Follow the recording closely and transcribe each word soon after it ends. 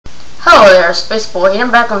Hello there, Space Boy here. I'm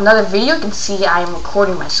back with another video. You can see I am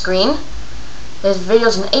recording my screen. This video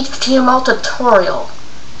is an HTML tutorial.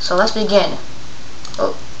 So let's begin.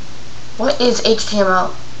 Oh, what is HTML?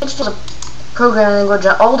 HTML is a programming language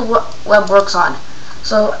that all the web works on.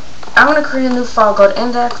 So I'm going to create a new file called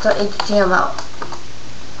index.html.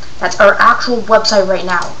 That's our actual website right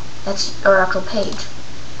now. That's our actual page.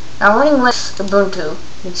 Now I'm running Linux Ubuntu,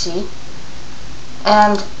 you can see.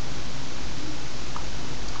 And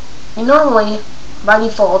normally, by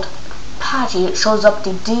default, Apache shows up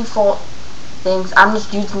the default things. I'm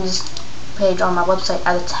just using this page on my website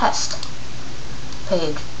as a test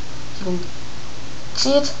page. You can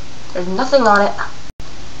see it. There's nothing on it,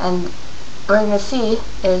 and what you're going to see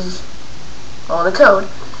is all the code.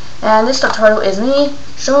 And this tutorial is me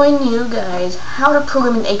showing you guys how to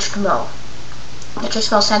program in HTML.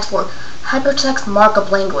 HTML stands for Hypertext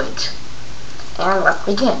Markup Language. And let's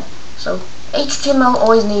begin. So HTML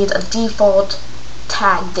always needs a default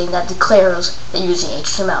tag thing that declares that you're using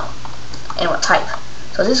HTML and what type.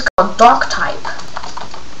 So this is called doc type.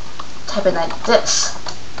 Type in like this.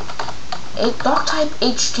 Doc type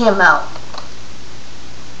HTML.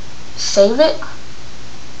 Save it.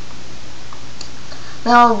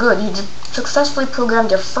 Now good, you just successfully programmed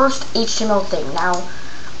your first HTML thing. Now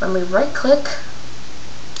when we right click,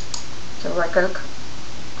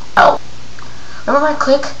 oh, when we right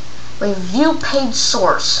click, Review page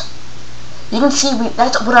source. You can see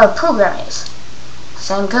that's what our program is.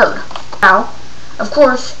 Same code. Now, of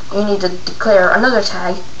course, you need to declare another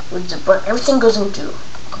tag which is what everything goes into,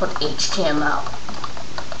 called HTML.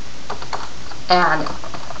 And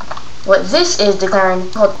what this is declaring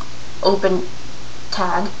called open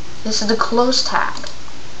tag. This is the close tag.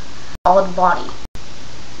 All the body.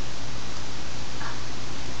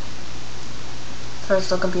 First,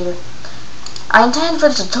 the computer. I intend for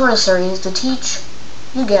this tutorial series to teach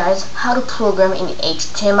you guys how to program in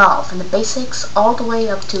HTML, from the basics all the way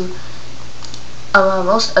up to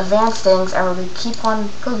most advanced things, and we're going to keep on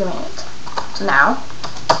programming it. So now,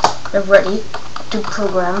 we're ready to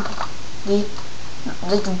program the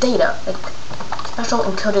data, like special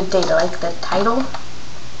encoded data, like the title.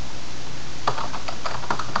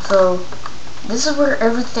 So this is where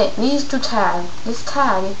everything, these two tags, this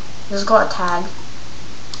is called a tag,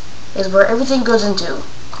 is where everything goes into.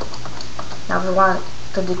 Now if we want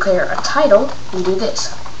to declare a title, we do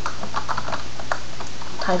this.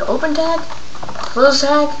 Title open tag, close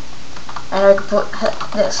tag, and I can put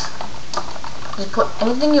this. Just put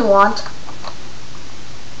anything you want.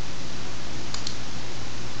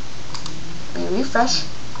 We refresh.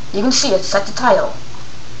 You can see it set the title.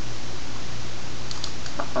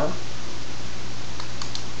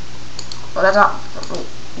 Well, that's not for me.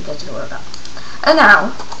 You guys can work out. And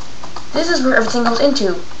now, this is where everything goes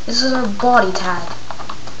into. This is our body tag.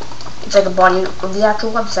 It's like a body of the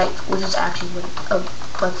actual website, which is actually what a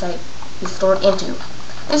website is stored into.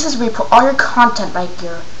 This is where you put all your content, like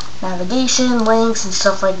your navigation, links, and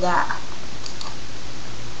stuff like that.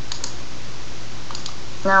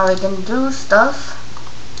 Now we can do stuff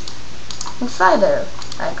inside there,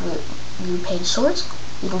 like view page source.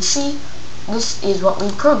 You can see this is what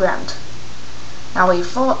we programmed. Now you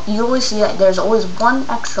always see that there's always one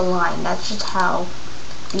extra line. That's just how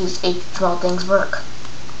these HTML things work.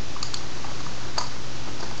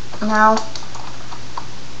 Now,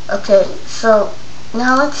 okay, so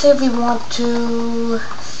now let's say we want to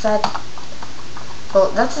set,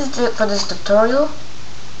 well, that's it for this tutorial.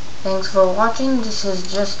 Thanks for watching. This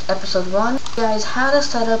is just episode 1. Guys, how to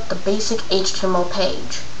set up the basic HTML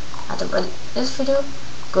page. After this video,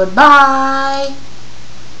 goodbye.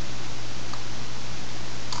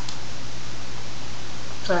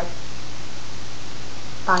 Sorry.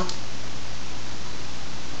 Bye.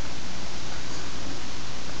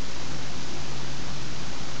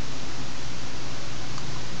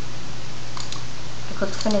 I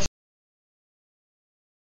clicked finish.